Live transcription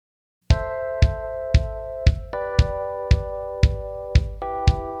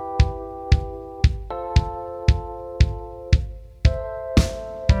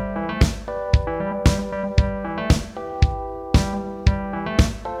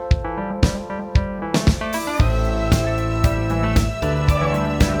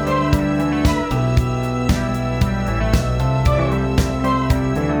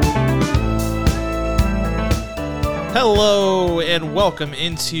Hello and welcome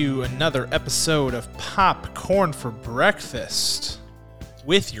into another episode of Popcorn for Breakfast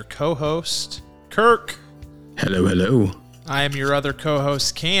with your co-host, Kirk. Hello, hello. I am your other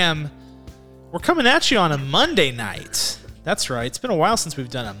co-host, Cam. We're coming at you on a Monday night. That's right. It's been a while since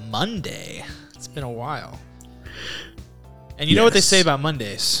we've done a Monday. It's been a while. And you know what they say about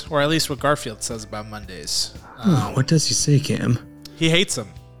Mondays, or at least what Garfield says about Mondays. What does he say, Cam? He hates them.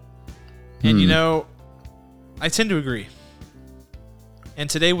 And you know, I tend to agree. And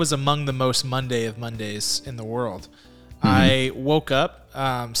today was among the most Monday of Mondays in the world. I woke up,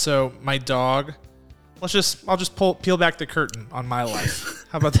 so my dog, I'll just peel back the curtain on my life.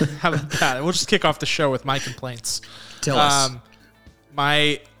 How about that? We'll just kick off the show with my complaints. Tell us.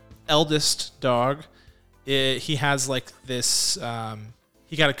 My eldest dog, he has like this,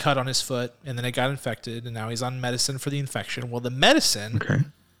 he got a cut on his foot and then it got infected and now he's on medicine for the infection. Well, the medicine,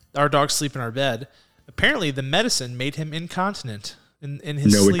 our dogs sleep in our bed. Apparently, the medicine made him incontinent in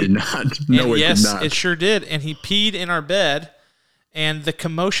his sleep. No, it did not. No, it did not. Yes, it sure did. And he peed in our bed. And the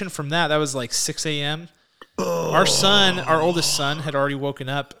commotion from that was like 6 a.m. Oh. Our oldest son, had already woken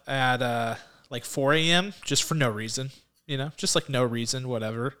up at like 4 a.m. just for no reason. You know, just like no reason,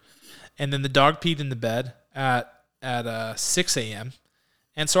 whatever. And then the dog peed in the bed at 6 a.m.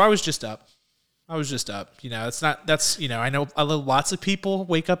 And so I was just up. You know, I know lots of people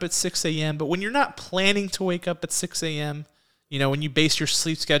wake up at 6 a.m., but when you're not planning to wake up at 6 a.m., you know, when you base your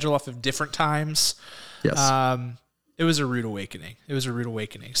sleep schedule off of different times, it was a rude awakening.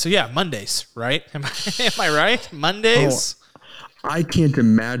 So yeah, Mondays, right? Am I right? Mondays? Oh, I can't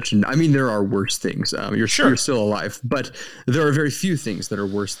imagine. I mean, there are worse things. You're still alive, but there are very few things that are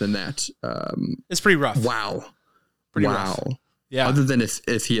worse than that. It's pretty rough. Wow. Pretty rough. Yeah. Other than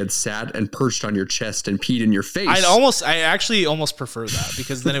if he had sat and perched on your chest and peed in your face. I actually almost prefer that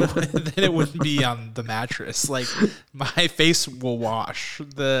because then it wouldn't be on the mattress. Like my face will wash.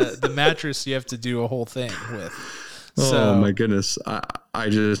 The mattress you have to do a whole thing with. Oh my goodness. I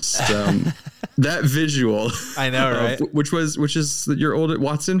just that visual. I know, right? Which is your old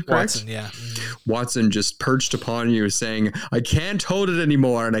Watson, correct? Watson, yeah. Mm-hmm. Watson just perched upon you saying, I can't hold it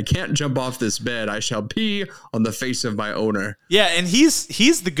anymore and I can't jump off this bed. I shall pee on the face of my owner. Yeah, and he's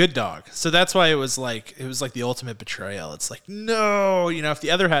the good dog. So that's why it was like the ultimate betrayal. It's like, no, you know, if the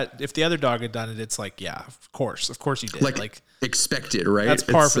other dog had done it, it's like, yeah, of course you did. Like expected, right? That's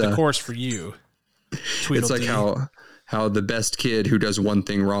par for the course for you. It's like how the best kid who does one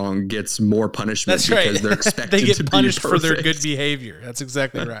thing wrong gets more punishment. That's right. Because they're expected they get to punished be for their good behavior. That's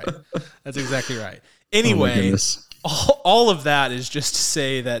exactly right. Anyway, all of that is just to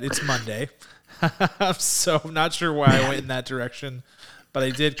say that it's Monday. So I'm not sure why I went in that direction, but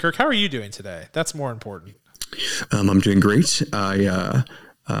I did. Kirk, how are you doing today? That's more important. I'm doing great. I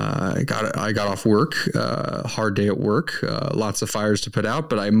got off work, hard day at work, lots of fires to put out,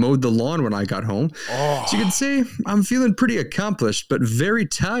 but I mowed the lawn when I got home. Oh. So you can say I'm feeling pretty accomplished, but very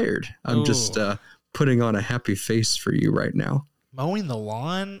tired. I'm just putting on a happy face for you right now. Mowing the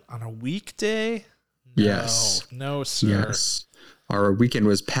lawn on a weekday? No, yes. No, sir. Yes. Our weekend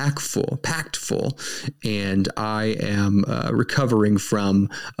was packed full, and I am recovering from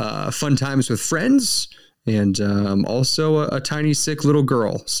fun times with friends. And also a tiny sick little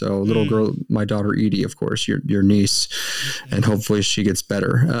girl. So little girl, my daughter Edie, of course, your niece, and hopefully she gets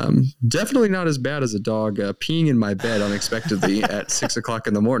better. Definitely not as bad as a dog peeing in my bed unexpectedly at 6 o'clock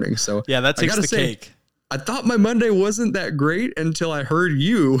in the morning. So yeah, that takes the cake. I thought my Monday wasn't that great until I heard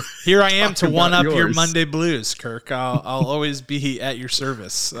you. Here I am to one up your Monday blues, Kirk. I'll always be at your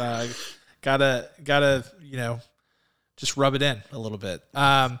service. Gotta you know, just rub it in a little bit.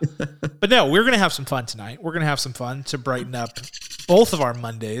 But no, we're going to have some fun tonight. We're going to have some fun to brighten up both of our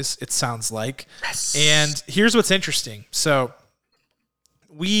Mondays, it sounds like. Yes. And here's what's interesting. So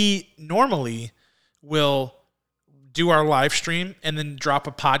we normally will do our live stream and then drop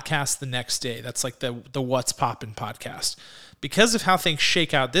a podcast the next day. That's like the What's Poppin' podcast. Because of how things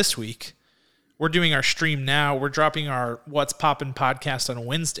shake out this week, we're doing our stream now. We're dropping our What's Poppin' podcast on a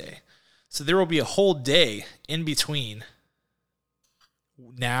Wednesday. So there will be a whole day in between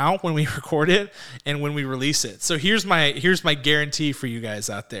now when we record it and when we release it. So here's my guarantee for you guys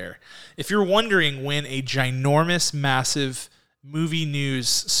out there. If you're wondering when a ginormous, massive movie news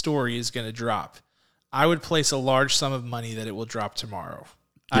story is going to drop, I would place a large sum of money that it will drop tomorrow.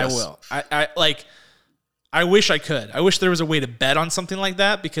 Yes. I will. I wish I could. I wish there was a way to bet on something like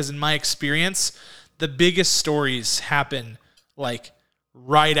that, because in my experience, the biggest stories happen like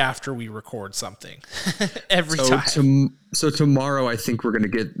right after we record something every time. So tomorrow, I think we're going to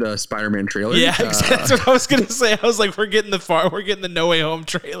get the Spider-Man trailer. Yeah, that's what I was going to say. I was like, we're getting the No Way Home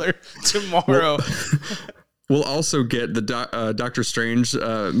trailer tomorrow. We'll also get the Doctor Strange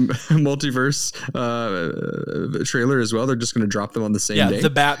multiverse trailer as well. They're just going to drop them on the same day. Yeah, the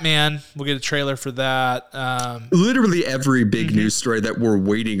Batman. We'll get a trailer for that. Literally every big news story that we're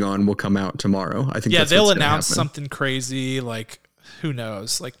waiting on will come out tomorrow. I think. Yeah, they'll announce something crazy. Like, who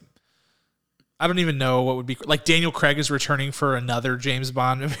knows? Like, I don't even know what would be like. Daniel Craig is returning for another James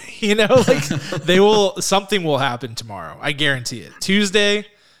Bond movie. Like something will happen tomorrow. I guarantee it. Tuesday,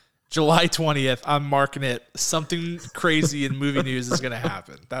 July 20th, I'm marking it. Something crazy in movie news is going to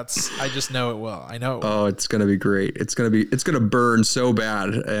happen. I just know it will. I know it will. Oh, it's going to be great. It's going to burn so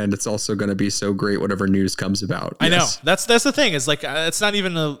bad. And it's also going to be so great whatever news comes about. I know. That's the thing is like, it's not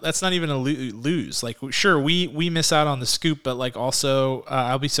even a lose. Like, sure, we miss out on the scoop, but like also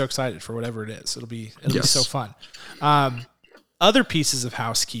I'll be so excited for whatever it is. It'll be so fun. Other pieces of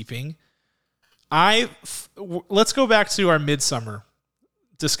housekeeping. Let's go back to our Midsummer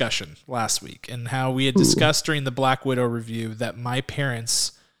discussion last week and how we had discussed during the Black Widow review that my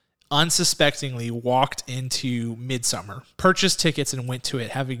parents unsuspectingly walked into Midsummer, purchased tickets, and went to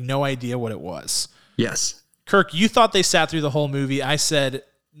it having no idea what it was. Yes. Kirk, you thought they sat through the whole movie. I said,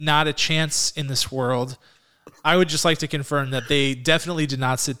 not a chance in this world. I would just like to confirm that they definitely did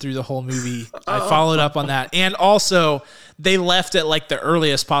not sit through the whole movie. I followed up on that. And also, they left at like the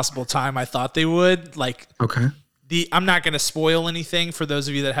earliest possible time I thought they would. Like, okay. I'm not going to spoil anything for those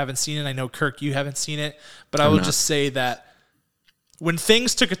of you that haven't seen it. I know, Kirk, you haven't seen it, but I will just say that when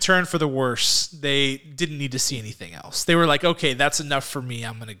things took a turn for the worse, they didn't need to see anything else. They were like, okay, that's enough for me.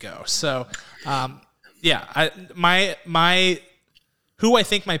 I'm going to go. So, yeah, who I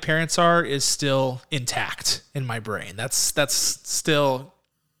think my parents are is still intact in my brain. That's still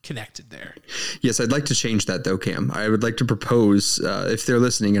connected there. Yes, I'd like to change that though, Cam. I would like to propose, if they're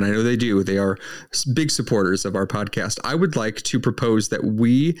listening, and I know they do, they are big supporters of our podcast. I would like to propose that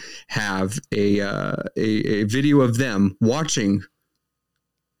we have a video of them watching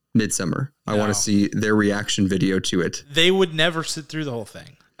Midsummer. I want to see their reaction video to it. They would never sit through the whole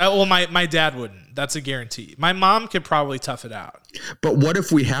thing. Well, my dad wouldn't. That's a guarantee. My mom could probably tough it out. But what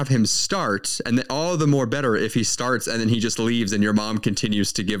if we have him start, and then all the more better if he starts and then he just leaves and your mom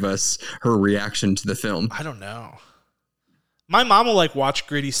continues to give us her reaction to the film? I don't know. My mom will like watch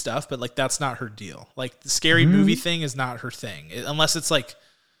gritty stuff, but like that's not her deal. Like the scary movie thing is not her thing, unless it's like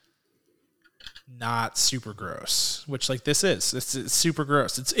not super gross, which like this is. It's super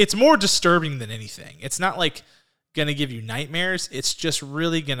gross. It's more disturbing than anything. It's not like gonna give you nightmares. It's just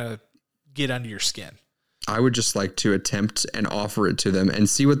really gonna get under your skin. I would just like to attempt and offer it to them and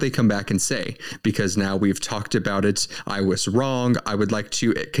see what they come back and say, because now we've talked about it. I was wrong. I would like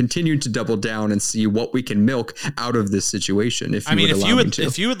to continue to double down and see what we can milk out of this situation. If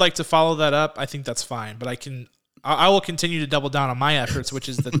you would like to follow that up, I think that's fine, but I will continue to double down on my efforts, which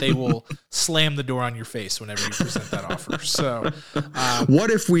is that they will slam the door on your face whenever you present that offer. So,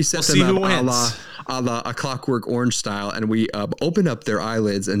 what if we set them up a la A Clockwork Orange style, and we open up their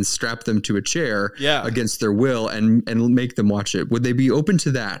eyelids and strap them to a chair against their will and make them watch it? Would they be open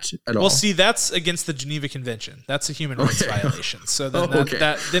to that at all? Well, see, that's against the Geneva Convention. That's a human rights violation. So then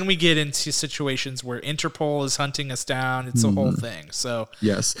then we get into situations where Interpol is hunting us down. It's a whole thing. So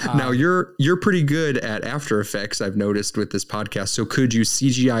yes. Now you're pretty good at After Effects, I've noticed, with this podcast. So could you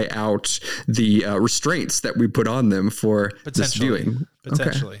CGI out the restraints that we put on them for this viewing?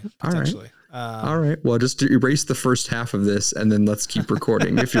 Potentially. All right. Well, just erase the first half of this and then let's keep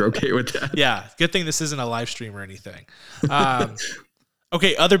recording if you're okay with that. Yeah. Good thing this isn't a live stream or anything.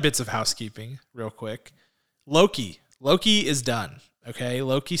 Okay. Other bits of housekeeping real quick. Loki is done. Okay.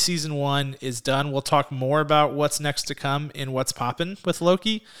 Loki season 1 is done. We'll talk more about what's next to come in What's Poppin' with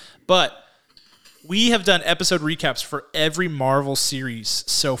Loki, but we have done episode recaps for every Marvel series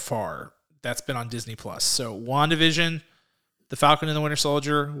so far that's been on Disney Plus. So WandaVision, The Falcon and the Winter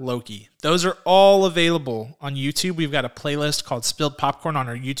Soldier, Loki. Those are all available on YouTube. We've got a playlist called Spilled Popcorn on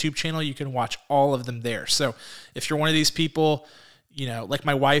our YouTube channel. You can watch all of them there. So if you're one of these people, like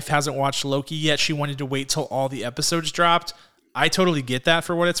my wife hasn't watched Loki yet, she wanted to wait till all the episodes dropped. I totally get that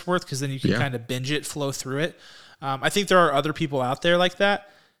for what it's worth, because then you can kind of binge it, flow through it. I think there are other people out there like that.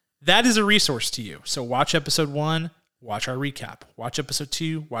 That is a resource to you. So watch episode 1, watch our recap. Watch episode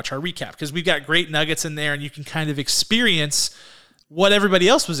 2, watch our recap. Because we've got great nuggets in there, and you can kind of experience what everybody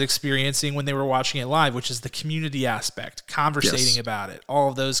else was experiencing when they were watching it live, which is the community aspect, conversating about it, all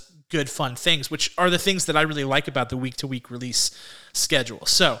of those good, fun things, which are the things that I really like about the week-to-week release schedule.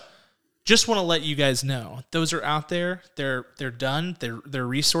 So just want to let you guys know, those are out there. They're done. They're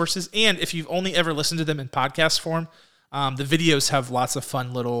resources. And if you've only ever listened to them in podcast form, the videos have lots of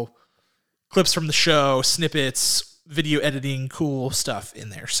fun little clips from the show, snippets, video editing, cool stuff in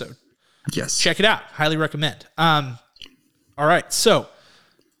there. So Yes. Check it out. Highly recommend. All right. So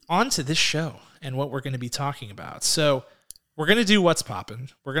on to this show and what we're going to be talking about. So we're going to do What's Poppin'.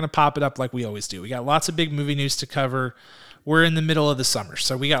 We're going to pop it up like we always do. We got lots of big movie news to cover. We're in the middle of the summer,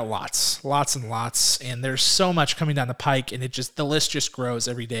 so we got lots and lots, and there's so much coming down the pike, and the list just grows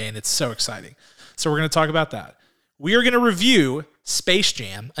every day, and it's so exciting. So we're going to talk about that. We are going to review Space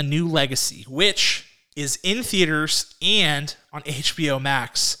Jam: A New Legacy, which is in theaters and on HBO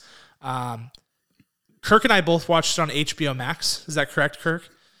Max. Kirk and I both watched it on HBO Max. Is that correct, Kirk?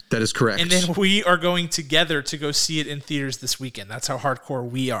 That is correct. And then we are going together to go see it in theaters this weekend. That's how hardcore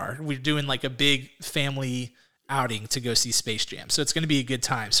we are. We're doing like a big family outing to go see Space Jam. So it's going to be a good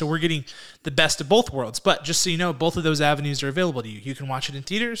time. So we're getting the best of both worlds. But just so you know, both of those avenues are available to you. You can watch it in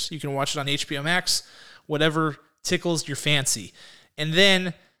theaters. You can watch it on HBO Max, whatever tickles your fancy. And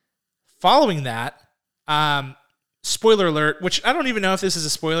then following that, spoiler alert, which I don't even know if this is a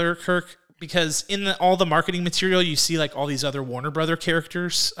spoiler, Kirk, because in all the marketing material, you see like all these other Warner Brother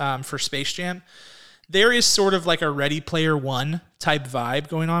characters for Space Jam. There is sort of like a Ready Player One type vibe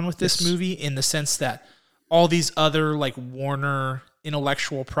going on with this movie, in the sense that all these other like Warner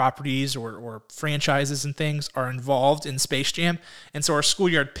intellectual properties or franchises and things are involved in Space Jam. And so our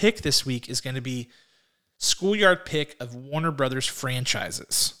schoolyard pick this week is going to be schoolyard pick of Warner Brothers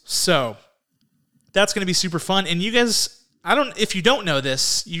franchises. So that's going to be super fun. And you guys, if you don't know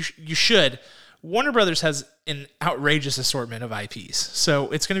this, you should. Warner Brothers has an outrageous assortment of IPs. So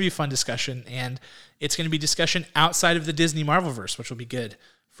it's going to be a fun discussion, and it's going to be discussion outside of the Disney Marvelverse, which will be good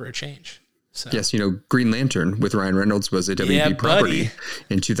for a change. So. Yes, Green Lantern with Ryan Reynolds was a WB property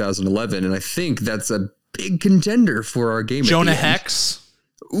in 2011, and I think that's a big contender for our game. Jonah Hex.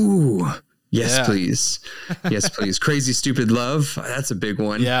 Ooh, yes, please. Yes, please. Crazy Stupid Love. That's a big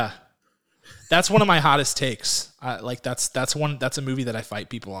one. Yeah. That's one of my hottest takes. That's a movie that I fight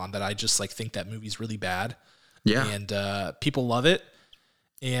people on, that I just like think that movie's really bad. Yeah. And people love it.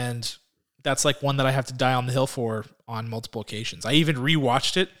 And that's like one that I have to die on the hill for on multiple occasions. I even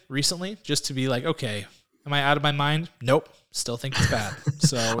rewatched it recently just to be like, okay, am I out of my mind? Nope. Still think it's bad.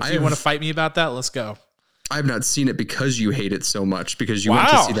 So if you want to fight me about that, let's go. I've not seen it because you hate it so much, because you went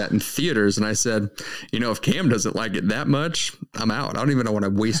to see that in theaters. And I said, if Cam doesn't like it that much, I'm out. I don't even want to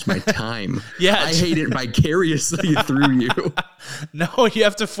waste my time. Yeah. I hate it vicariously through you. No, you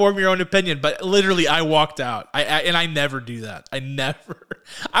have to form your own opinion. But literally, I walked out. I never do that.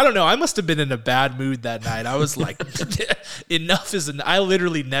 I don't know. I must have been in a bad mood that night. I was like, enough is enough. I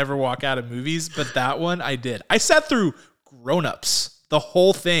literally never walk out of movies, but that one I did. I sat through Grown Ups, the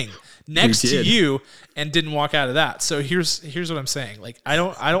whole thing, next to you, and didn't walk out of that. So here's what I'm saying. Like, I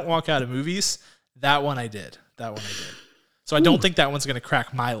don't walk out of movies. That one I did. So I don't think that one's going to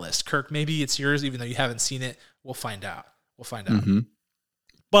crack my list. Kirk, maybe it's yours, even though you haven't seen it. We'll find out. Mm-hmm.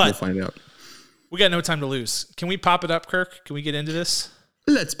 But we'll find out. We got no time to lose. Can we pop it up, Kirk? Can we get into this?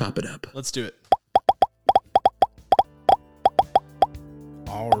 Let's pop it up. Let's do it.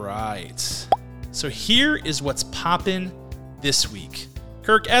 All right. So here is what's poppin' this week.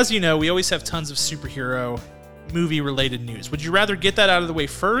 Kirk, as you know, we always have tons of superhero movie-related news. Would you rather get that out of the way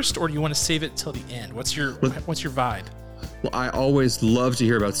first, or do you want to save it till the end? What's your vibe? Well, I always love to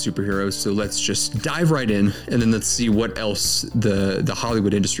hear about superheroes, so let's just dive right in, and then let's see what else the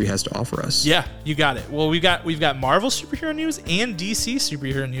Hollywood industry has to offer us. Yeah, you got it. Well, we've got Marvel superhero news and DC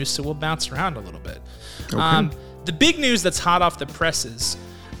superhero news, so we'll bounce around a little bit. Okay. The big news that's hot off the presses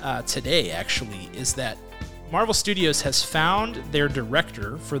today, actually, is that Marvel Studios has found their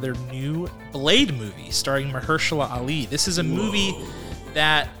director for their new Blade movie starring Mahershala Ali. This is a movie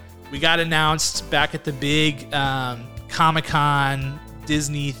that we got announced back at the big Comic-Con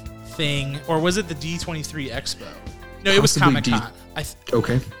Disney thing, or was it the D23 Expo? No, it was Comic-Con.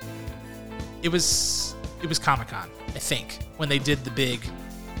 Okay. It was Comic-Con, I think, when they did the big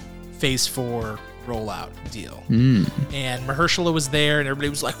Phase 4 rollout deal. And Mahershala was there, and everybody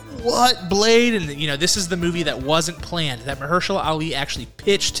was like, what, Blade? And this is the movie that wasn't planned, that Mahershala Ali actually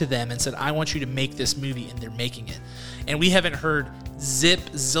pitched to them and said, I want you to make this movie, and they're making it. And we haven't heard zip,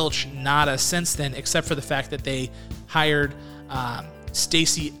 zilch, nada since then, except for the fact that they hired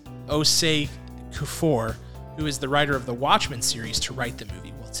Stacey Osei Kuffour, who is the writer of the Watchmen series, to write the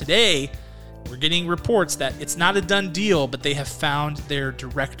movie. Well, today, we're getting reports that it's not a done deal, but they have found their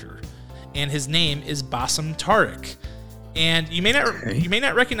director. And his name is Bassem Tariq. And you may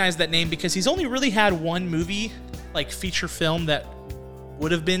not recognize that name because he's only really had one movie, like feature film, that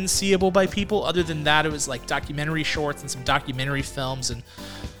would have been seeable by people. Other than that, it was like documentary shorts and some documentary films, and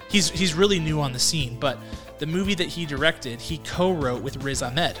he's really new on the scene. But the movie that he directed, he co-wrote with Riz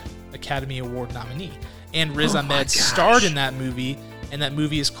Ahmed, Academy Award nominee. And Riz Ahmed starred in that movie and that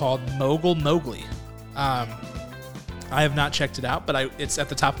movie is called Mogul Mowgli. I have not checked it out, but it's at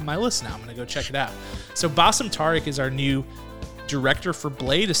the top of my list now. I'm going to go check it out. So Bassem Tariq is our new director for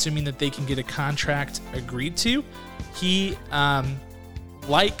Blade, assuming that they can get a contract agreed to. He,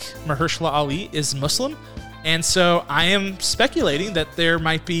 like Mahershala Ali, is Muslim, and so I am speculating that there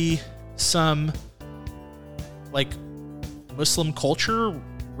might be some like Muslim culture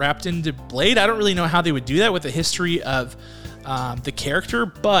wrapped into Blade. I don't really know how they would do that with the history of the character,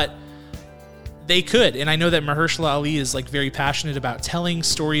 but they could. And I know that Mahershala Ali is like very passionate about telling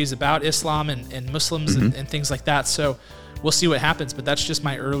stories about Islam and Muslims and things like that. So we'll see what happens, but that's just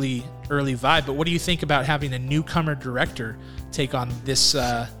my early vibe. But what do you think about having a newcomer director take on this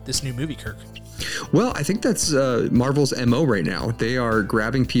new movie, Kirk? Well, I think that's Marvel's MO right now. They are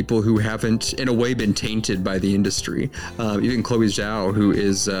grabbing people who haven't, in a way, been tainted by the industry. Even Chloe Zhao, who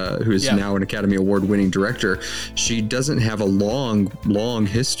is now an Academy Award-winning director, she doesn't have a long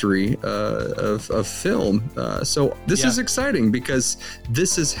history of film. So this is exciting because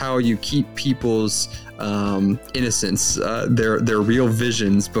this is how you keep people's innocence, their real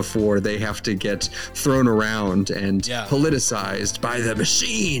visions before they have to get thrown around and politicized by the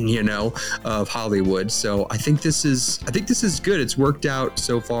machine, of Hollywood. So I think this is good. It's worked out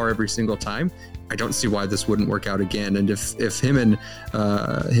so far every single time. I don't see why this wouldn't work out again. And if him and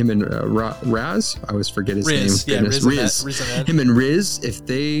Raz, I always forget his name. Riz. Him and Riz, if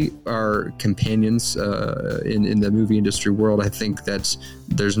they are companions in the movie industry world, I think that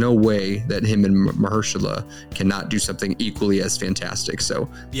there's no way that him and Mahershala cannot do something equally as fantastic. So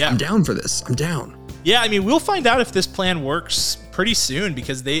I'm down for this. I'm down. Yeah, I mean, we'll find out if this plan works pretty soon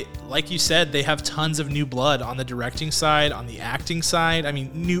because they, like you said, they have tons of new blood on the directing side, on the acting side. I mean,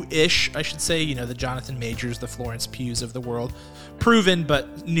 new-ish, I should say. The Jonathan Majors, the Florence Pughs of the world. Proven,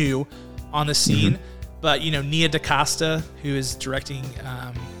 but new on the scene. But, Nia DaCosta, who is directing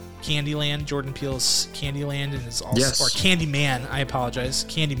Candyland, Jordan Peele's Candyland, and is also, or Candyman, I apologize,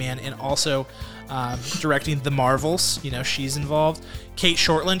 Candyman, and also directing The Marvels. She's involved. Kate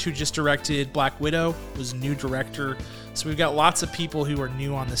Shortland, who just directed Black Widow, was new director. So we've got lots of people who are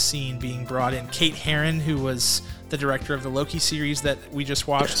new on the scene being brought in. Kate Herron, who was the director of the Loki series that we just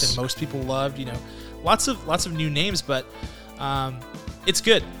watched and most people loved. Lots of new names, but it's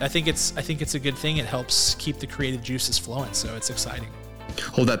good. I think it's a good thing. It helps keep the creative juices flowing, so it's exciting.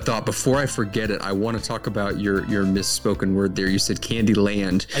 Hold that thought. Before I forget it, I want to talk about your misspoken word there. You said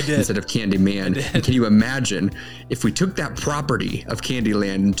Candyland instead of Candyman. And can you imagine if we took that property of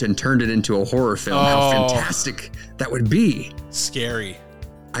Candyland and turned it into a horror film? How fantastic that would be. Scary.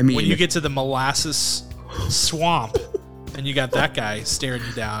 I mean, when you get to the molasses swamp and you got that guy staring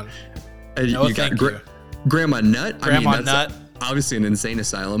you down. You got Grandma Nut. Grandma Nut. Obviously an insane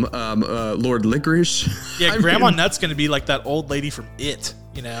asylum. Lord Licorice. Yeah, Grandma Nut's going to be like that old lady from It,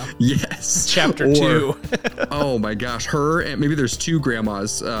 Yes. Chapter 2. Oh my gosh, her and maybe there's two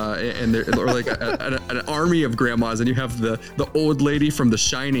grandmas, and they're like an army of grandmas, and you have the old lady from The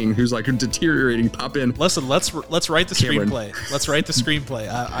Shining who's like deteriorating. Pop in. Listen, let's write the screenplay. Let's write the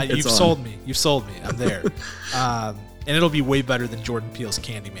screenplay. You've sold me. You've sold me. I'm there. And it'll be way better than Jordan Peele's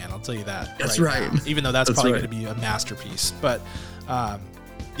Candyman. I'll tell you that. That's right. Now, even though that's probably going to be a masterpiece. But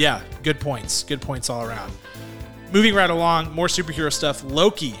good points. Good points all around. Moving right along, more superhero stuff.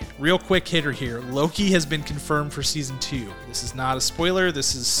 Loki, real quick hitter here. Loki has been confirmed for season 2. This is not a spoiler.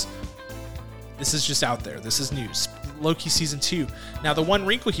 This is just out there. This is news. Loki season 2. Now, the one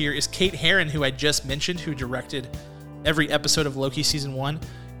wrinkle here is Kate Herron, who I just mentioned, who directed every episode of Loki season 1,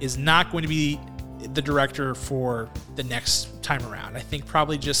 is not going to be the director for the next time around. I think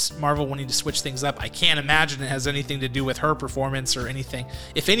probably just Marvel wanting to switch things up. I can't imagine it has anything to do with her performance or anything.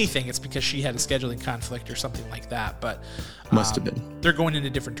 If anything, it's because she had a scheduling conflict or something like that. But must have been. They're going in a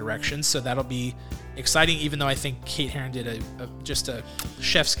different direction, so that'll be exciting. Even though I think Kate Herron did just a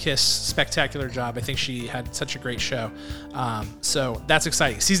chef's kiss, spectacular job. I think she had such a great show. So that's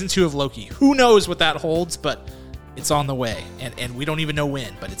exciting. Season 2 of Loki. Who knows what that holds, but it's on the way, and we don't even know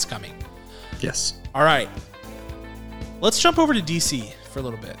when, but it's coming. Yes. All right. Let's jump over to DC for a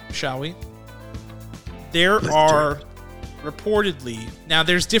little bit, shall we? There are reportedly, now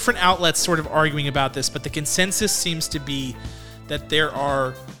there's different outlets sort of arguing about this, but the consensus seems to be that there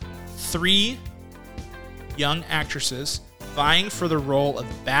are 3 young actresses vying for the role of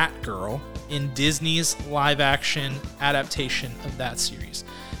Batgirl in Disney's live-action adaptation of that series.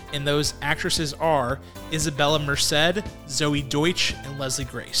 And those actresses are Isabella Merced, Zoe Deutsch, and Leslie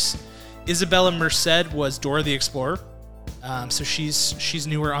Grace. Isabella Merced was Dora the Explorer, so she's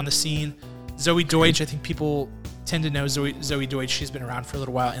newer on the scene. Zoe Deutsch, I think people tend to know Zoe Deutsch. She's been around for a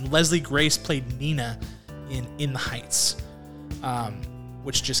little while. And Leslie Grace played Nina in The Heights.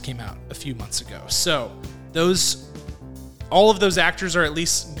 which just came out a few months ago. So all of those actors are at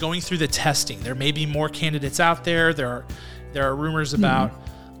least going through the testing. There may be more candidates out there. There are rumors about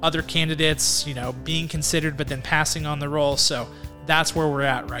other candidates, being considered but then passing on the role. So that's where we're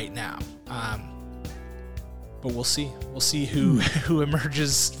at right now. But we'll see. We'll see who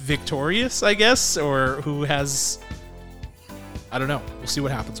emerges victorious, I guess, or who has. I don't know. We'll see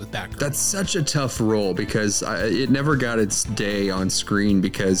what happens with Batgirl. That's such a tough role because it never got its day on screen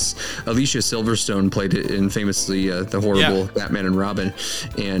because Alicia Silverstone played it in famously the horrible Batman and Robin.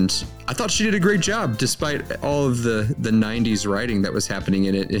 And I thought she did a great job despite all of the 90s writing that was happening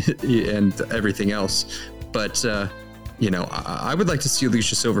in it and everything else. But, I would like to see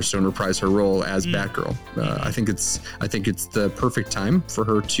Alicia Silverstone reprise her role as Batgirl. I think it's the perfect time for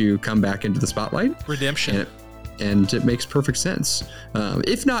her to come back into the spotlight. Redemption. And it makes perfect sense.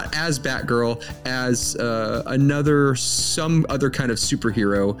 If not as Batgirl, as some other kind of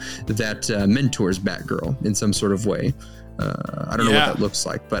superhero that mentors Batgirl in some sort of way. I don't know what that looks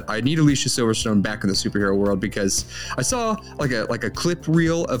like, but I need Alicia Silverstone back in the superhero world because I saw like a clip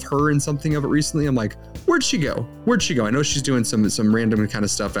reel of her in something of it recently. I'm like, where'd she go? I know she's doing some random kind of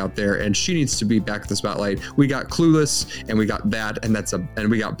stuff out there, and she needs to be back in the spotlight. We got Clueless, and we got that,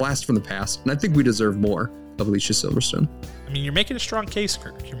 and we got Blast from the Past, and I think we deserve more of Alicia Silverstone. I mean, you're making a strong case,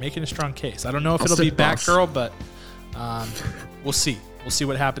 Kirk. You're making a strong case. I don't know if it'll be Batgirl, but we'll see. We'll see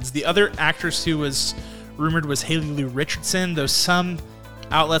what happens. The other actress who was rumored was Haley Lou Richardson, though some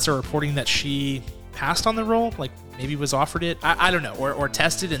outlets are reporting that she passed on the role, like maybe was offered it. I don't know, or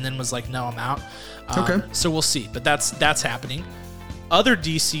tested and then was like, no, I'm out. Okay. So we'll see, but that's happening. Other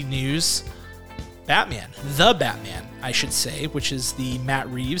DC news, The Batman, I should say, which is the Matt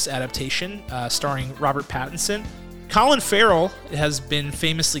Reeves adaptation starring Robert Pattinson. Colin Farrell has been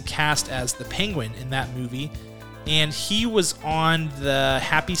famously cast as the Penguin in that movie, and he was on the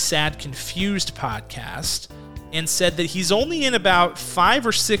Happy, Sad, Confused podcast and said that he's only in about 5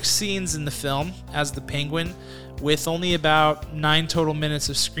 or 6 scenes in the film as the Penguin, with only about 9 total minutes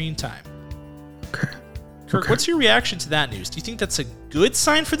of screen time. Okay. Kirk, what's your reaction to that news? Do you think that's a good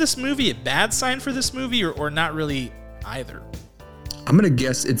sign for this movie, a bad sign for this movie, or not really either? I'm going to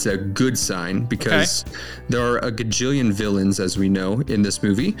guess it's a good sign because there are a gajillion villains, as we know, in this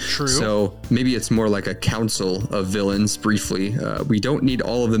movie. True. So maybe it's more like a council of villains, briefly. We don't need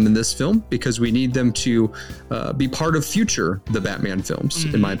all of them in this film because we need them to be part of future The Batman films,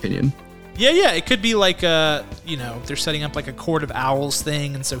 in my opinion. Yeah, it could be like they're setting up like a Court of Owls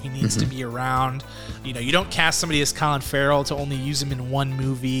thing, and so he needs to be around. You don't cast somebody as Colin Farrell to only use him in one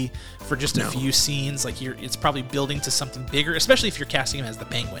movie for just a few scenes. Like it's probably building to something bigger, especially if you're casting him as the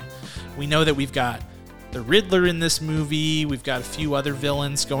Penguin. We know that we've got the Riddler in this movie. We've got a few other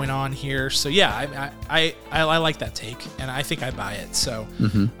villains going on here. So yeah, I like that take, and I think I buy it. So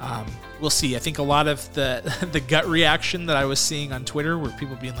we'll see. I think a lot of the gut reaction that I was seeing on Twitter were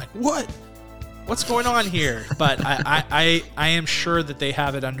people being like, what's going on here? But I am sure that they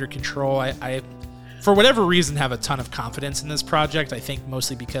have it under control. I for whatever reason, have a ton of confidence in this project. I think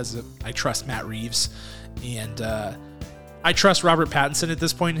mostly because I trust Matt Reeves, and I trust Robert Pattinson at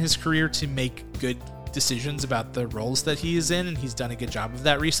this point in his career to make good decisions about the roles that he is in, and he's done a good job of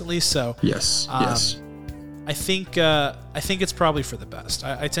that recently. So yes. I think it's probably for the best.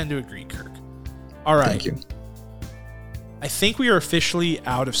 I tend to agree, Kirk. All right. Thank you. I think we are officially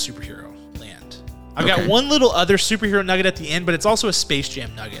out of superhero land. I've got one little other superhero nugget at the end, but it's also a Space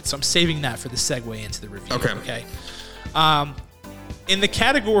Jam nugget, so I'm saving that for the segue into the review. Okay. In the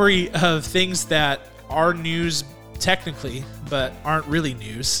category of things that are news technically, but aren't really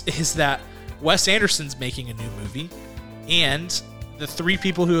news, is that Wes Anderson's making a new movie, and the 3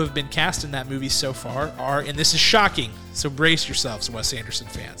 people who have been cast in that movie so far are, and this is shocking, so brace yourselves, Wes Anderson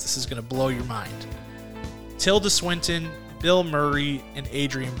fans. This is going to blow your mind. Tilda Swinton, Bill Murray, and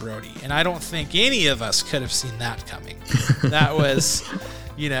Adrian Brody. And I don't think any of us could have seen that coming. That was,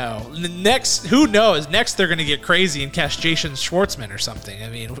 next, who knows? Next, they're going to get crazy and cast Jason Schwartzman or something. I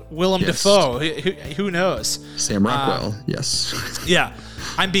mean, Willem Dafoe, who knows? Sam Rockwell, yes. Yeah,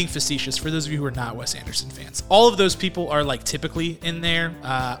 I'm being facetious for those of you who are not Wes Anderson fans. All of those people are like typically in there.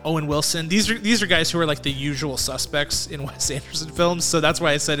 Owen Wilson. These are guys who are like the usual suspects in Wes Anderson films. So that's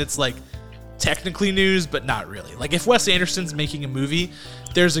why I said it's like technically news, but not really. Like if Wes Anderson's making a movie,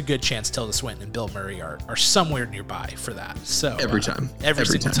 there's a good chance Tilda Swinton and Bill Murray are somewhere nearby for that. So every time. Every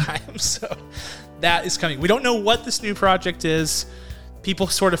single time. So that is coming. We don't know what this new project is. People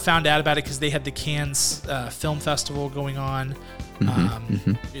sort of found out about it because they had the Cannes Film Festival going on.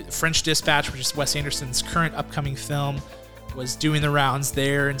 French Dispatch, which is Wes Anderson's current upcoming film, was doing the rounds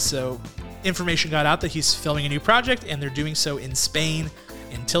there, and so information got out that he's filming a new project, and they're doing so in Spain.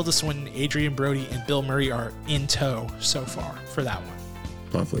 And Tilda Swinton, Adrian Brody, and Bill Murray are in tow so far for that one.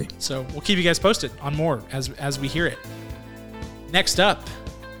 Lovely. So we'll keep you guys posted on more as we hear it. Next up,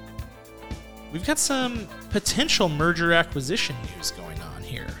 we've got some potential merger acquisition news going on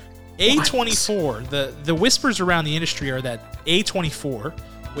here. A24, the whispers around the industry are that A24,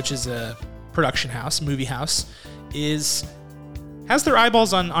 which is a production house, movie house, has their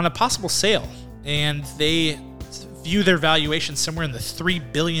eyeballs on a possible sale, and they view their valuation somewhere in the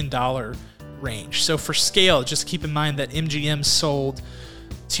 $3 billion range. So for scale, just keep in mind that MGM sold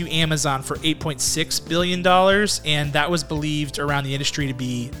to Amazon for $8.6 billion, and that was believed around the industry to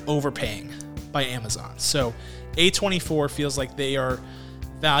be overpaying by Amazon. So A24 feels like they are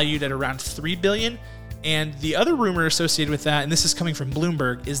valued at around $3 billion. And the other rumor associated with that, and this is coming from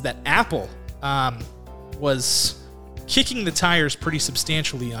Bloomberg, is that Apple was kicking the tires pretty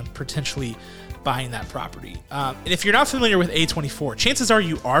substantially on potentially buying that property. And if you're not familiar with A24, chances are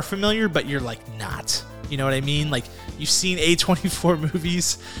you are familiar, but you're like not. You know what I mean? Like, you've seen A24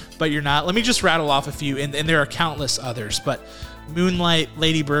 movies, but you're not. Let me just rattle off a few, and there are countless others, but Moonlight,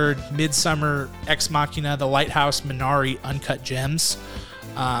 Lady Bird, Midsummer, Ex Machina, The Lighthouse, Minari, Uncut Gems.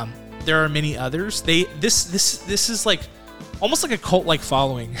 There are many others. This is like almost like a cult-like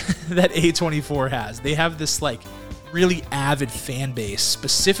following that A24 has. They have this like really avid fan base,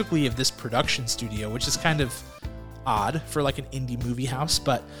 specifically of this production studio, which is kind of odd for like an indie movie house,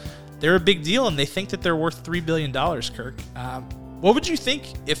 but they're a big deal, and they think that they're worth $3 billion, Kirk. What would you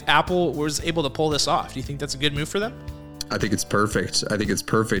think if Apple was able to pull this off? Do you think that's a good move for them? I think it's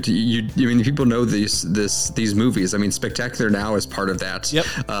perfect. You mean, people know these movies. I mean, Spectacular Now is part of that. Yep.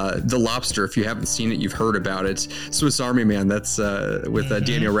 The Lobster, if you haven't seen it, you've heard about it. Swiss Army Man, that's with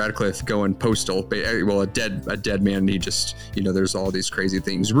Daniel Radcliffe going postal. Well, a dead man. And he just, there's all these crazy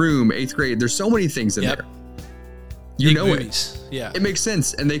things. Room, 8th Grade. There's so many things in there. Big movies. Yeah. It makes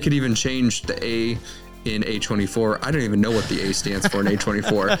sense. And they could even change the A in A24. I don't even know what the A stands for in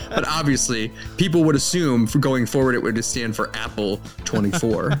A24, but obviously people would assume for going forward it would stand for Apple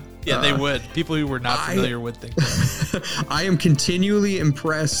 24. Yeah, they would. People who were not familiar would think that. I am continually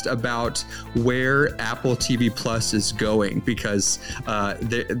impressed about where Apple TV Plus is going, because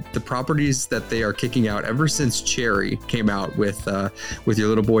the properties that they are kicking out ever since Cherry came out with your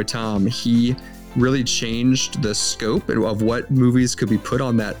little boy Tom, he really changed the scope of what movies could be put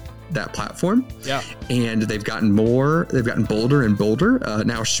on that platform. Yeah. And they've gotten bolder and bolder.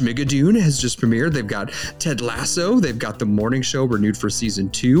 Now Schmigadoon has just premiered. They've got Ted Lasso. They've got The Morning Show renewed for season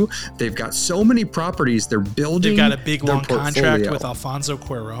 2. They've got so many proproperties. They're building. They've got a big long contract with Alfonso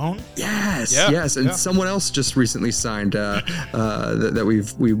Cuarón. Yes. And someone else just recently signed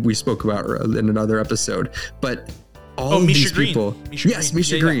that we spoke about in another episode. But all of these people.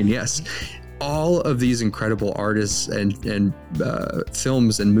 Misha Green. Yes. All of these incredible artists and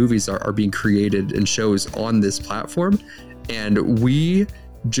films and movies are being created and shows on this platform, and we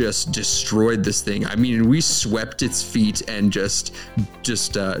just destroyed this thing. I mean, we swept its feet and just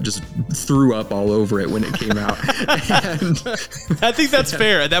threw up all over it when it came out. And I think that's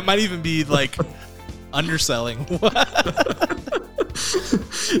fair. That might even be like underselling.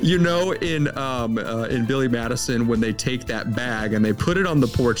 In Billy Madison, when they take that bag and they put it on the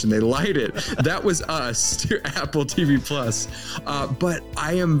porch and they light it, that was us to Apple TV Plus. But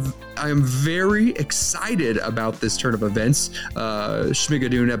I am very excited about this turn of events.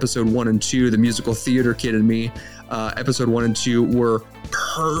 Schmigadoon episode 1 and 2, the musical theater kid in me. Episode 1 and 2 were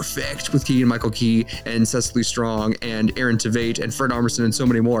perfect with Keegan-Michael Key and Cecily Strong and Aaron Tveit and Fred Armisen and so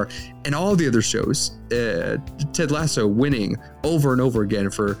many more. And all the other shows, Ted Lasso winning over and over again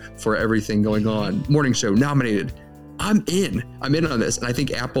for everything going on. Morning Show nominated. I'm in on this. And I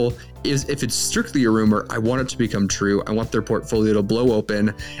think Apple is, if it's strictly a rumor, I want it to become true. I want their portfolio to blow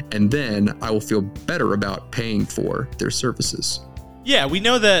open, and then I will feel better about paying for their services. Yeah, we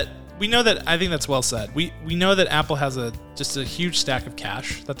know that. I think that's well said. We know that Apple has just a huge stack of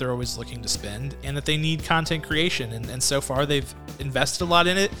cash that they're always looking to spend, and that they need content creation. And so far they've invested a lot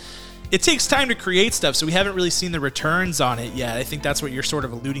in it. It takes time to create stuff, so we haven't really seen the returns on it yet. I think that's what you're sort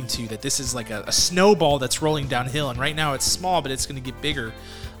of alluding to, that this is like a snowball that's rolling downhill, and right now it's small, but it's going to get bigger.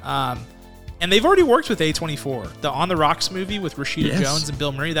 And they've already worked with A24. The On the Rocks movie with Rashida Jones and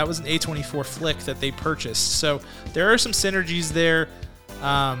Bill Murray, that was an A24 flick that they purchased. So there are some synergies there.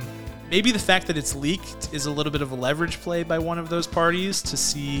 Maybe the fact that it's leaked is a little bit of a leverage play by one of those parties to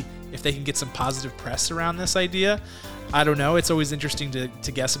see if they can get some positive press around this idea. I don't know. It's always interesting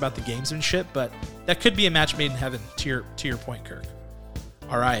to guess about the gamesmanship, but that could be a match made in heaven, to your point, Kirk.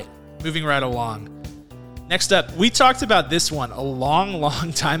 All right, moving right along. Next up, we talked about this one a long,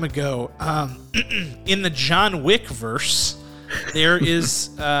 long time ago. In the John Wick verse, there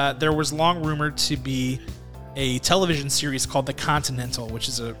was long rumored to be a television series called The Continental, which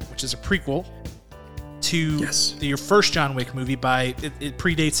is a prequel to your first John Wick movie. It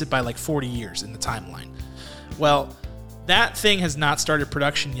predates it by like 40 years in the timeline. Well, that thing has not started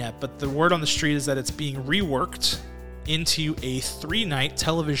production yet, but the word on the street is that it's being reworked into a 3-night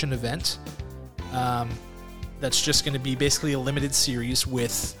television event. That's just going to be basically a limited series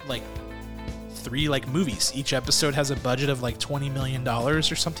with like 3 like movies. Each episode has a budget of like $20 million or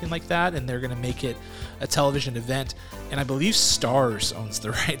something like that, and they're going to make it a television event. And I believe Starz owns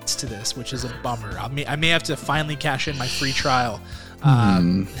the rights to this, which is a bummer. I may have to finally cash in my free trial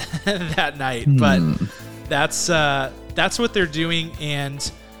that night, but that's what they're doing,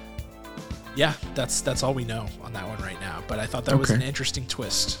 and yeah, that's all we know on that one right now. But I thought that was an interesting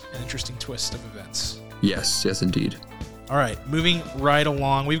twist of events. Yes, indeed. All right, moving right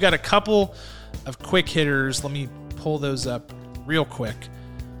along. We've got a couple of quick hitters. Let me pull those up real quick.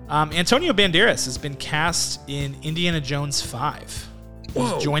 Antonio Banderas has been cast in Indiana Jones 5. Whoa.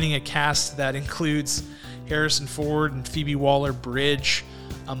 He's joining a cast that includes Harrison Ford and Phoebe Waller-Bridge,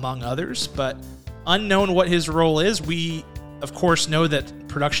 among others. But unknown what his role is, we, of course, know that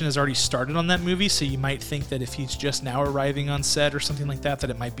production has already started on that movie, so you might think that if he's just now arriving on set or something like that,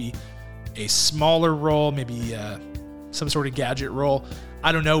 that it might be a smaller role, maybe some sort of gadget role.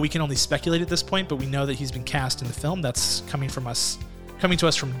 I don't know. We can only speculate at this point, but we know that he's been cast in the film. That's coming to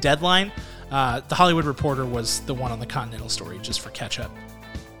us from Deadline. The Hollywood Reporter was the one on the Continental story, just for catch up.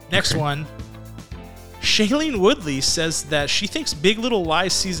 Next one. Shailene Woodley says that she thinks Big Little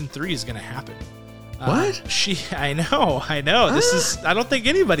Lies season 3 is going to happen. What? I know. I don't think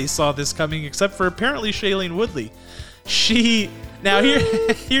anybody saw this coming except for apparently Shailene Woodley.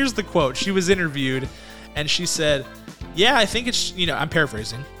 Here's the quote. She was interviewed and she said, "Yeah, I think it's, I'm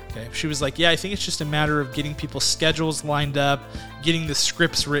paraphrasing. Okay. She was like, "Yeah, I think it's just a matter of getting people's schedules lined up, getting the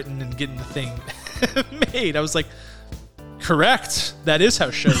scripts written, and getting the thing made." I was like, correct. That is how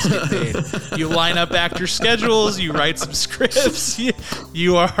shows get made. You line up actor schedules, you write some scripts.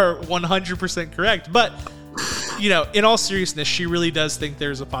 You are 100% correct. But, in all seriousness, she really does think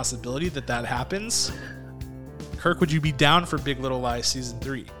there's a possibility that happens. Kirk, would you be down for Big Little Lies season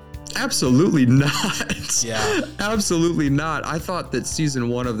 3? Absolutely not. Yeah. Absolutely not. I thought that season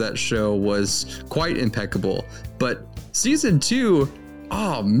 1 of that show was quite impeccable, but season 2,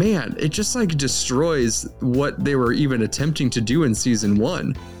 oh man, it just like destroys what they were even attempting to do in season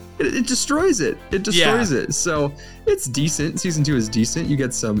 1. It destroys it. it. So it's decent. Season 2 is decent. You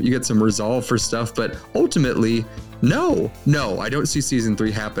get some resolve for stuff, but ultimately, no, I don't see season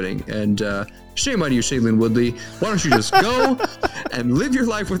 3 happening. And shame on you, Shailene Woodley. Why don't you just go and live your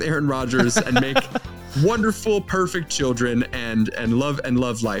life with Aaron Rodgers and make wonderful, perfect children and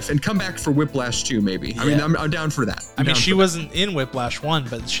love life, and come back for Whiplash 2, maybe. Yeah. I mean, I'm down for that. She wasn't in Whiplash 1,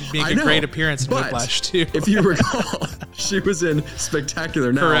 but she'd make a great appearance in Whiplash 2. If you recall, she was in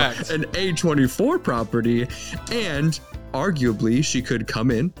Spectacular Now, an A24 property, and arguably she could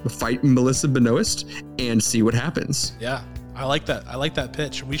come in, fight Melissa Benoist, and see what happens. Yeah. I like that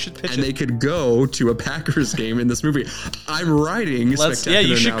pitch. We should pitch it. And they could go to a Packers game in this movie. I'm writing Spectacular Now.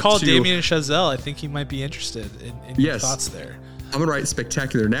 You should call Damien Chazelle. I think he might be interested in your thoughts there. I'm going to write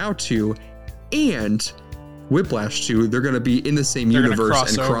Spectacular Now 2 and Whiplash 2. They're going to be in the same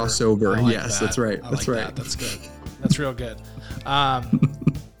universe and cross over. Yes, that's right. That's right. That's good. That's real good.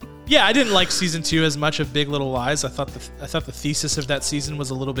 Yeah, I didn't like season 2 as much of Big Little Lies. I thought the thesis of that season was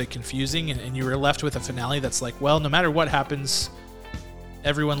a little bit confusing, and you were left with a finale that's like, well, no matter what happens,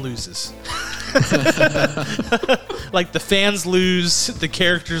 everyone loses. Like the fans lose, the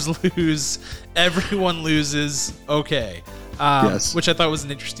characters lose, everyone loses. Okay, which I thought was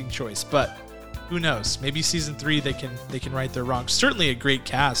an interesting choice, but who knows? Maybe season 3 they can right their wrongs. Certainly a great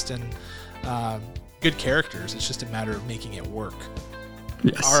cast and good characters. It's just a matter of making it work.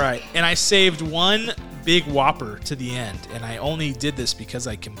 Yes. All right, and I saved one big whopper to the end, and I only did this because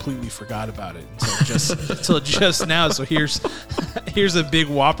I completely forgot about it until just now. So here's a big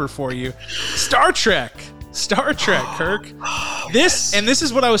whopper for you. Star Trek, Kirk. This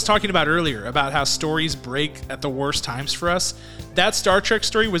is what I was talking about earlier about how stories break at the worst times for us. That Star Trek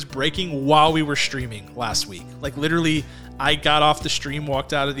story was breaking while we were streaming last week. Like literally, I got off the stream,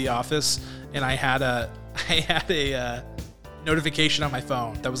 walked out of the office, and I had a notification on my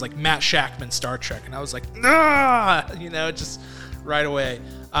phone that was like Matt Shackman Star Trek, and I was like, just right away.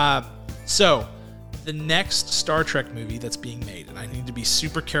 So the next Star Trek movie that's being made, and I need to be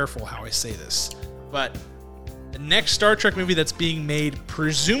super careful how I say this, but the next Star Trek movie that's being made,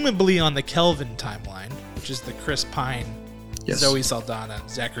 presumably on the Kelvin timeline, which is the Chris Pine, Yes. Zoe Saldana,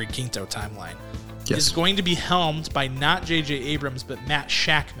 Zachary Quinto timeline, Yes. is going to be helmed by not J.J. Abrams, but Matt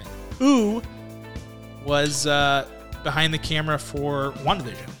Shackman, who was behind the camera for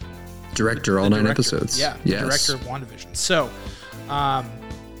WandaVision. Director, all 9 episodes. Yeah, yes. Director of WandaVision. So,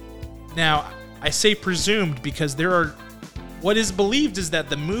 now I say presumed because what is believed is that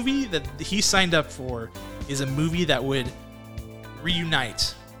the movie that he signed up for is a movie that would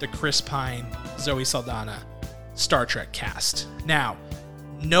reunite the Chris Pine, Zoe Saldana Star Trek cast. Now,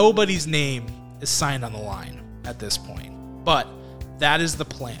 nobody's name is signed on the line at this point, but that is the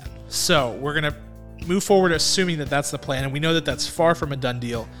plan. So we're going to move forward assuming that that's the plan, and we know that that's far from a done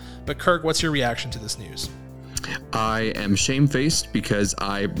deal. But Kirk, what's your reaction to this news? I am shamefaced because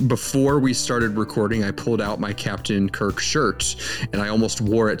before we started recording, I pulled out my Captain Kirk shirt and I almost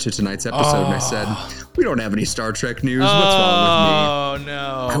wore it to tonight's episode. And I said, we don't have any Star Trek news. What's wrong with me? Oh,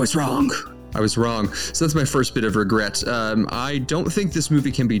 no. I was wrong. So that's my first bit of regret. I don't think this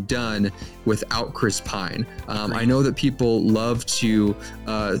movie can be done without Chris Pine. I know that people love to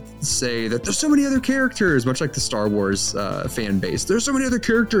say that there's so many other characters, much like the Star Wars fan base. There's so many other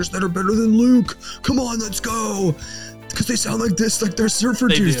characters that are better than Luke. Come on, let's go. Because they sound like this, like they're surfer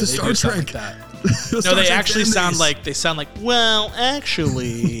dudes, the Star Trek. No, they actually sound like, well,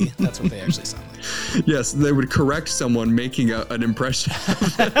 actually, that's what they actually sound like. Yes, they would correct someone making an impression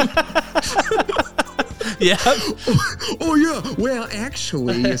of them. Yeah. Oh, yeah. Well,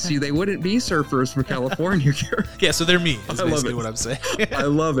 actually, you see, they wouldn't be surfers from California here. Yeah, so they're me, is I love basically it. what I'm saying. I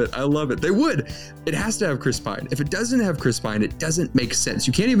love it. They would. It has to have Chris Pine. If it doesn't have Chris Pine, it doesn't make sense.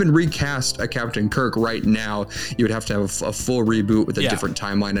 You can't even recast a Captain Kirk right now. You would have to have a full reboot with a different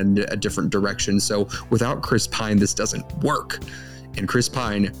timeline and a different direction. So without Chris Pine, this doesn't work. And Chris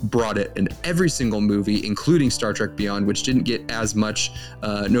Pine brought it in every single movie, including Star Trek Beyond, which didn't get as much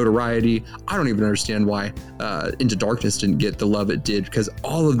notoriety. I don't even understand why Into Darkness didn't get the love it did, because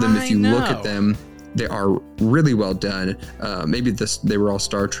all of them, if you look at them, they are really well done. Maybe they were all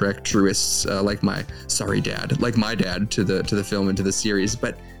Star Trek truists, like my dad to the film and to the series.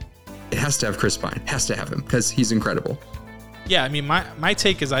 But it has to have Chris Pine. Has to have him because he's incredible. Yeah, I mean, my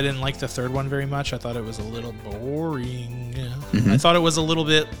take is I didn't like the third one very much. I thought it was a little boring. I thought it was a little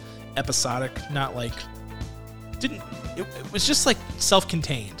bit episodic, not like it was just like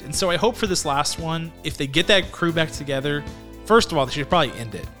self-contained. And so I hope for this last one, if they get that crew back together, first of all, they should probably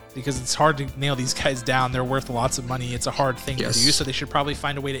end it because it's hard to nail these guys down. They're worth lots of money. It's a hard thing to do, so they should probably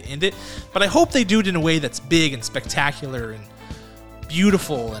find a way to end it. But I hope they do it in a way that's big and spectacular and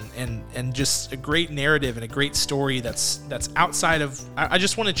beautiful and just a great narrative and a great story that's outside of. I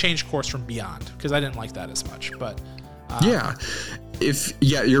just want to change course from Beyond because I didn't like that as much. But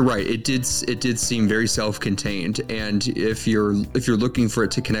you're right. It did seem very self-contained, and if you're looking for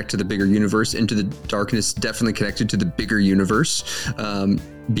it to connect to the bigger universe, Into the Darkness definitely connected to the bigger universe.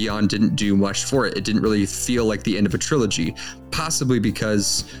 Beyond didn't do much for it. It didn't really feel like the end of a trilogy, possibly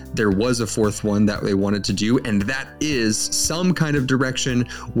because there was a fourth one that they wanted to do, and that is some kind of direction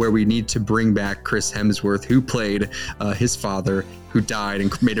where we need to bring back Chris Hemsworth, who played his father, who died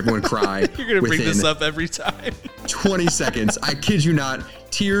and made everyone cry. You're going to bring this up every time. 20 seconds. I kid you not.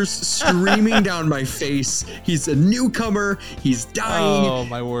 Tears streaming down my face. He's a newcomer. He's dying. Oh,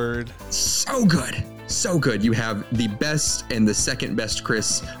 my word. So good. So good. You have the best and the second best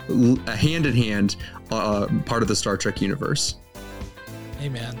Chris hand in hand, part of the Star Trek universe. Hey,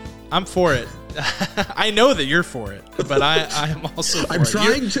 man. I'm for it. I know that you're for it, but I'm also for it. I'm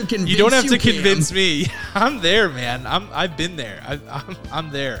trying to convince you. You don't have to convince me. I'm there, man. I've been there.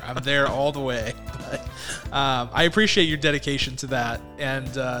 I'm there. I'm there all the way. But, I appreciate your dedication to that, and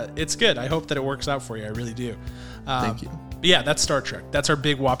it's good. I hope that it works out for you. I really do. Thank you. But yeah, that's Star Trek. That's our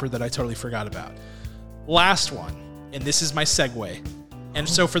big whopper that I totally forgot about. Last one, and this is my segue. And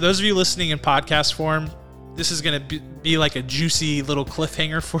so for those of you listening in podcast form, this is going to be like a juicy little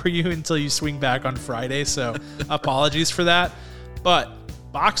cliffhanger for you until you swing back on Friday. So apologies for that. But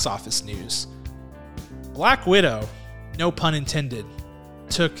box office news. Black Widow, no pun intended,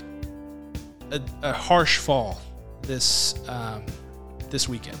 took a harsh fall this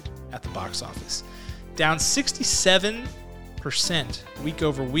weekend at the box office. Down 67% week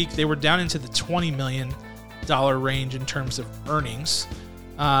over week. They were down into the $20 million range in terms of earnings.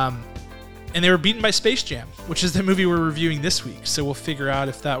 And they were beaten by Space Jam, which is the movie we're reviewing this week. So we'll figure out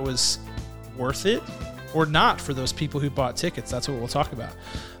if that was worth it or not for those people who bought tickets. That's what we'll talk about.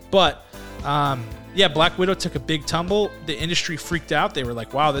 But Black Widow took a big tumble. The industry freaked out. They were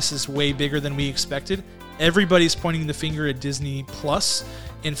like, wow, this is way bigger than we expected. Everybody's pointing the finger at Disney Plus.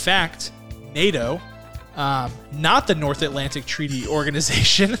 In fact, NATO, not the North Atlantic Treaty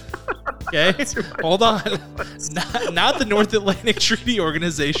Organization, Okay, hold on. Not the North Atlantic Treaty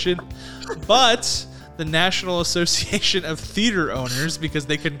Organization, but the National Association of Theater Owners, because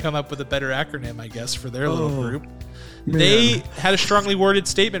they couldn't come up with a better acronym, I guess, for their little group. Man. They had a strongly worded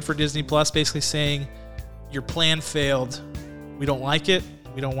statement for Disney Plus, basically saying, your plan failed. We don't like it.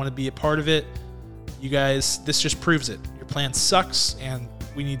 We don't want to be a part of it. You guys, this just proves it. Your plan sucks, and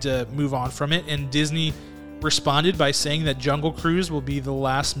we need to move on from it. And Disney responded by saying that Jungle Cruise will be the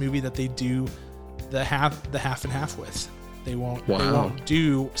last movie that they do the half and half with. They won't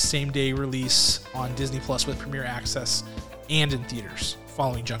do same day release on Disney Plus with Premier Access and in theaters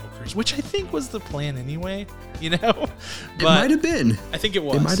following Jungle Cruise, which I think was the plan anyway, you know? But it might have been. I think it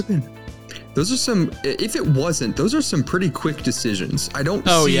was. It might have been. Those are some, if it wasn't, those are some pretty quick decisions. I don't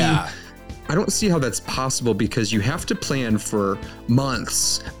see how that's possible, because you have to plan for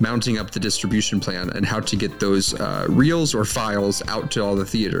months mounting up the distribution plan and how to get those reels or files out to all the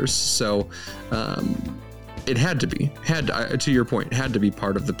theaters. So it had to be, to your point, had to be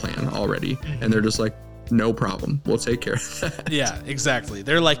part of the plan already. Mm-hmm. And they're just like, no problem. We'll take care of that. Yeah, exactly.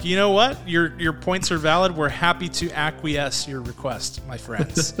 They're like, you know what? Your points are valid. We're happy to acquiesce your request, my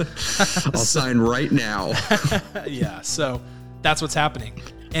friends. I'll sign right now. Yeah, so that's what's happening.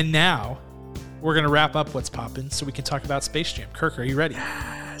 And now we're going to wrap up what's popping so we can talk about Space Jam. Kirk, are you ready?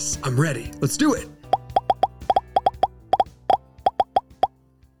 Yes, I'm ready. Let's do it.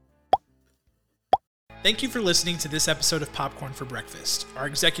 Thank you for listening to this episode of Popcorn for Breakfast. Our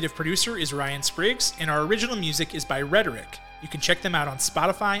executive producer is Ryan Spriggs, and our original music is by Rhetoric. You can check them out on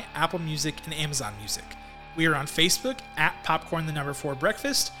Spotify, Apple Music, and Amazon Music. We are on Facebook at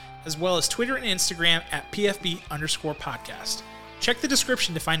Popcorn4Breakfast, as well as Twitter and Instagram at PFB_podcast. Check the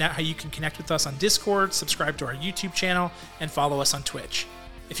description to find out how you can connect with us on Discord, subscribe to our YouTube channel, and follow us on Twitch.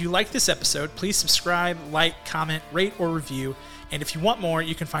 If you like this episode, please subscribe, like, comment, rate, or review. And if you want more,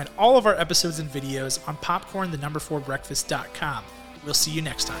 you can find all of our episodes and videos on popcorn4breakfast.com. We'll see you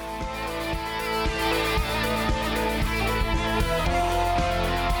next time.